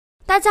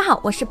大家好，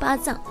我是不二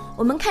酱。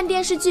我们看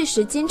电视剧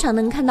时经常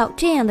能看到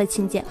这样的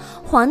情节：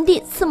皇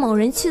帝赐某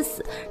人去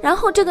死，然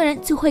后这个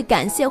人就会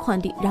感谢皇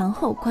帝，然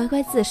后乖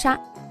乖自杀。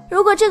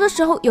如果这个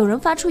时候有人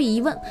发出疑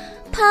问，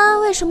他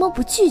为什么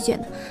不拒绝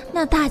呢？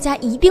那大家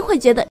一定会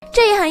觉得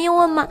这还用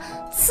问吗？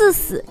赐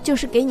死就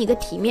是给你个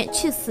体面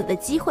去死的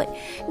机会，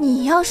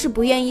你要是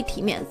不愿意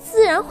体面，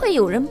自然会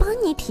有人帮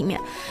你体面，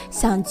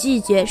想拒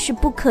绝是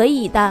不可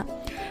以的。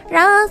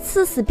然而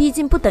赐死毕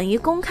竟不等于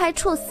公开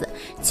处死，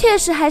确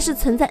实还是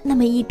存在那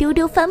么一丢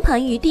丢翻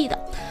盘余地的。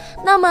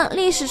那么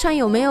历史上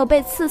有没有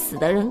被赐死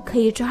的人可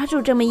以抓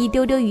住这么一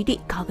丢丢余地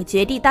搞个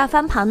绝地大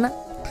翻盘呢？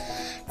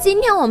今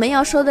天我们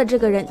要说的这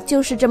个人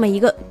就是这么一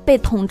个被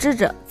统治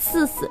者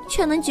赐死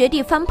却能绝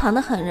地翻盘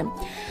的狠人。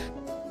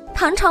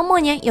唐朝末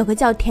年有个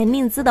叫田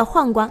令孜的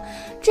宦官，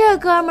这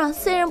哥们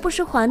虽然不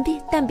是皇帝，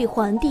但比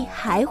皇帝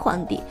还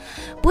皇帝，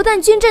不但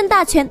军政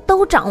大权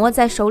都掌握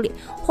在手里，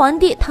皇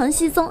帝唐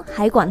僖宗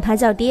还管他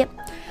叫爹。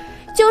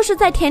就是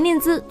在田令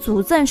孜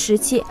主政时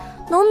期，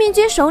农民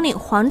军首领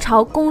黄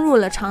巢攻入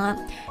了长安，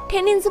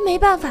田令孜没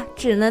办法，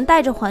只能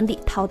带着皇帝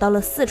逃到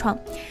了四川。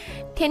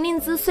田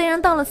令孜虽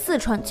然到了四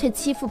川，却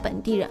欺负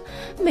本地人。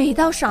每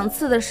到赏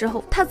赐的时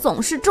候，他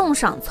总是重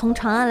赏从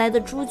长安来的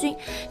诸军，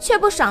却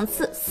不赏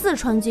赐四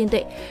川军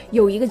队。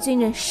有一个军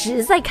人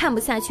实在看不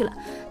下去了，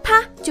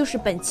他就是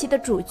本期的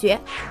主角，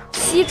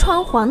西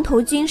川黄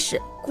头军使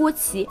郭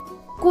琦。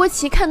郭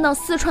琦看到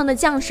四川的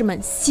将士们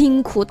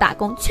辛苦打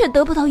工，却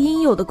得不到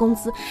应有的工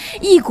资，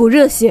一股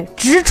热血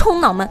直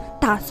冲脑门，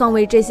打算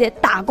为这些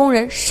打工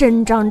人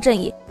伸张正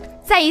义。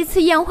在一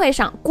次宴会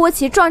上，郭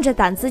琦壮着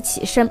胆子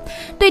起身，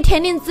对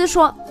田令孜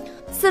说：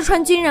四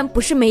川军人不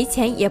是没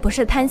钱，也不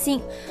是贪心，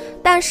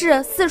但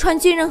是四川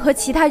军人和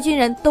其他军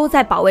人都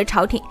在保卫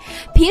朝廷，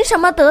凭什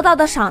么得到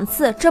的赏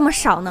赐这么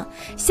少呢？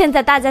现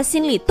在大家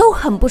心里都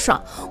很不爽，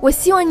我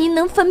希望您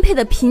能分配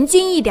的平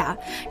均一点，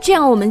这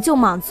样我们就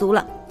满足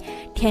了。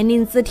田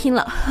令孜听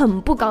了很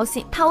不高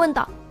兴，他问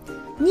道：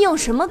你有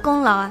什么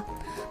功劳啊？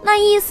那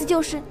意思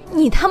就是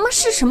你他妈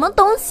是什么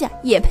东西啊，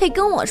也配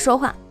跟我说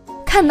话？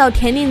看到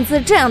田令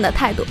孜这样的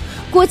态度，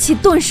郭琦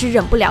顿时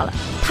忍不了了，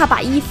他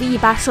把衣服一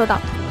扒说道：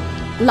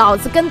老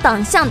子跟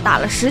党项打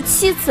了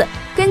17次，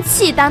跟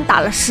契丹打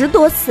了10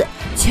多次，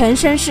全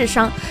身是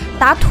伤，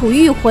打吐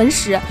玉浑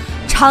时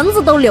肠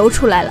子都流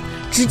出来了，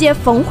直接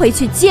缝回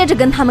去接着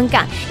跟他们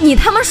干，你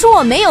他妈说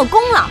我没有功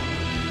劳？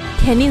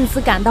田令孜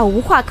感到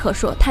无话可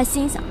说，他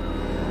心想，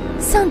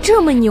像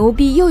这么牛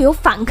逼又有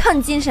反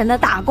抗精神的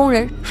打工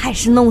人，还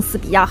是弄死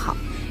比较好。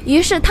于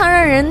是他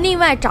让人另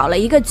外找了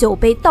一个酒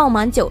杯倒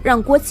满酒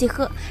让郭琦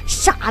喝，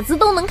傻子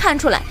都能看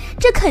出来，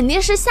这肯定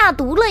是下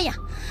毒了呀。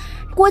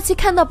郭琦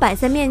看到摆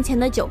在面前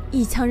的酒，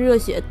一腔热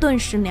血顿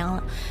时凉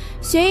了，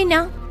血一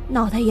凉，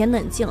脑袋也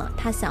冷静了。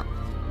他想，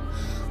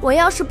我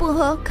要是不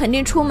喝，肯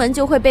定出门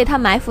就会被他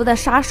埋伏的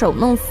杀手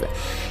弄死，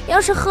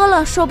要是喝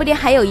了，说不定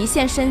还有一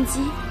线生机，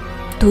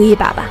赌一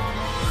把吧，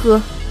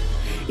喝。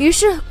于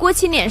是郭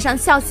琦脸上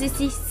笑嘻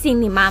嘻，心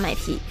里妈卖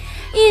批，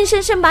硬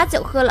生生把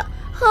酒喝了。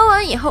喝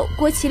完以后，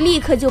郭琦立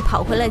刻就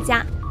跑回了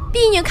家。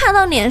婢女看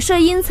到脸色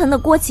阴沉的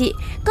郭琦，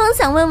刚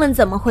想问问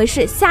怎么回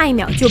事，下一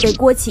秒就被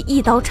郭琦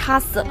一刀插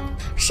死了。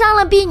杀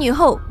了婢女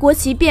后，郭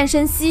琦变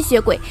身吸血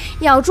鬼，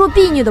咬住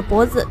婢女的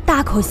脖子，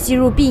大口吸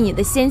入婢女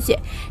的鲜血。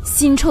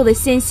腥臭的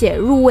鲜血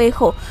入胃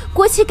后，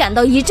郭琦感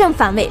到一阵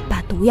反胃，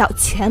把毒药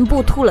全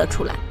部吐了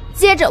出来。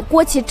接着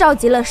郭琦召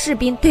集了士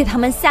兵，对他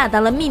们下达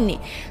了命令。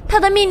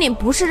他的命令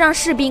不是让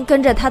士兵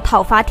跟着他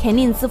讨伐田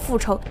令孜复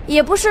仇，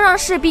也不是让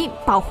士兵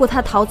保护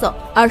他逃走，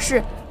而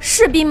是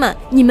士兵们，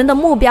你们的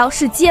目标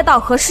是街道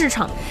和市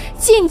场，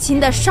尽情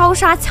的烧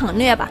杀抢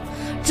掠吧。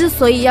之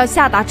所以要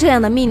下达这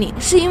样的命令，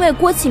是因为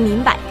郭琦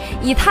明白，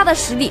以他的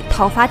实力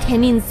讨伐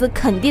田令孜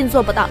肯定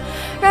做不到，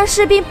让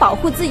士兵保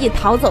护自己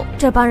逃走，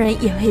这帮人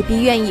也未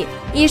必愿意。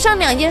以上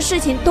2件事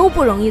情都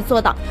不容易做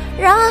到，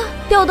然而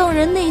调动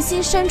人内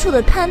心深处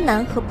的贪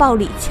婪和暴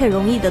力却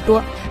容易得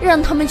多，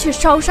让他们去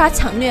烧杀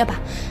抢掠吧。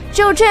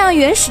只有这样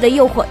原始的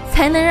诱惑，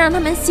才能让他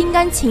们心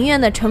甘情愿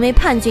地成为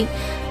叛军，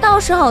到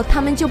时候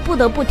他们就不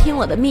得不听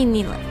我的命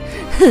令了。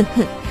哼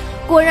哼。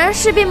果然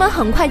士兵们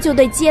很快就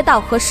对街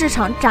道和市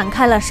场展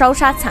开了烧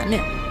杀抢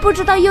掠，不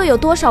知道又有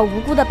多少无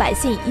辜的百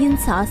姓因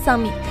此而丧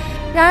命。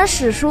然而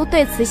史书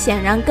对此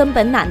显然根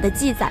本懒得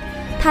记载，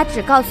他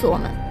只告诉我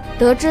们，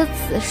得知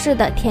此事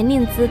的田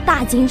令孜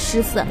大惊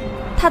失色，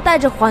他带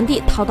着皇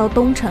帝逃到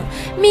东城，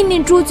命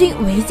令诸军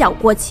围剿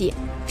郭琦。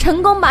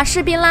成功把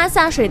士兵拉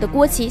下水的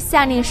郭琦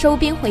下令收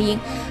兵回营，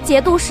节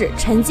度使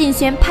陈敬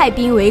轩派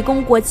兵围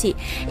攻郭琦。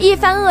一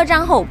番恶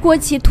战后，郭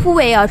琦突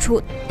围而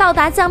出，到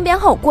达江边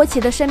后，郭琦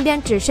的身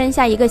边只剩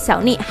下一个小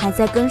吏还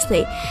在跟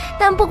随，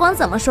但不管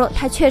怎么说，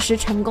他确实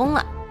成功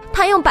了。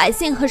他用百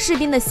姓和士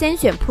兵的鲜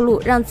血铺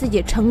路，让自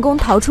己成功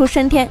逃出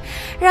升天。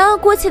然而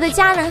郭琦的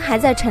家人还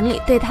在城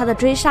里，对他的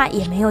追杀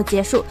也没有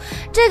结束，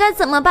这该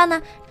怎么办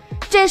呢？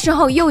这时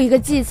候又一个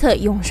计策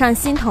涌上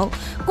心头，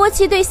郭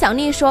琦对小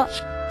吏说，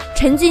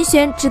陈敬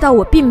轩知道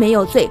我并没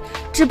有罪，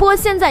只不过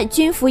现在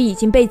军服已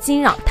经被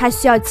惊扰，他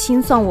需要清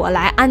算我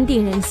来安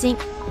定人心。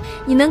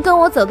你能跟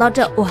我走到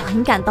这，我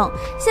很感动。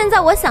现在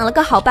我想了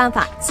个好办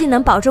法，既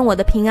能保证我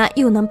的平安，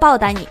又能报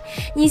答你。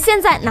你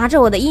现在拿着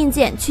我的印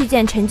鉴去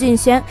见陈俊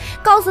轩，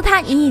告诉他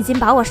你已经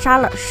把我杀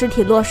了，尸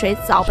体落水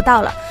找不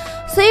到了，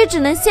所以只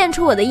能献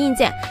出我的印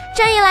鉴。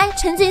这样一来，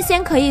陈俊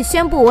轩可以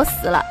宣布我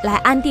死了，来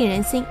安定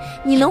人心。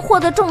你能获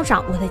得重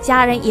赏，我的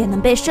家人也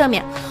能被赦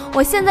免。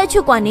我现在去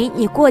广陵，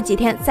你过几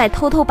天再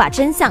偷偷把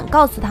真相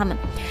告诉他们。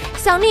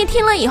小丽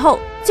听了以后，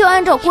就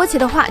按照郭琦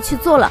的话去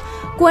做了。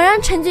果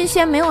然，陈俊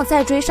轩没有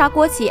再追杀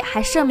郭琦，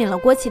还赦免了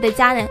郭琦的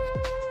家人。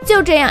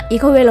就这样，一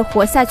个为了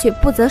活下去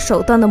不择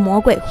手段的魔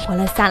鬼活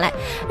了下来。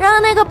然而，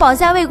那个保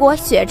家卫国、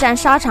血战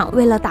沙场、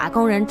为了打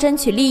工人争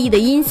取利益的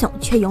英雄，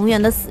却永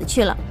远的死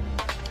去了。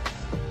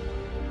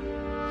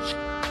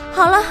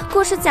好了，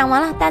故事讲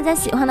完了，大家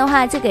喜欢的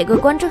话就给个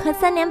关注和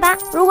3连吧。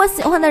如果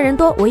喜欢的人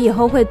多，我以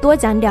后会多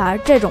讲点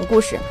这种故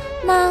事。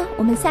那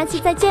我们下期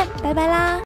再见，拜拜啦。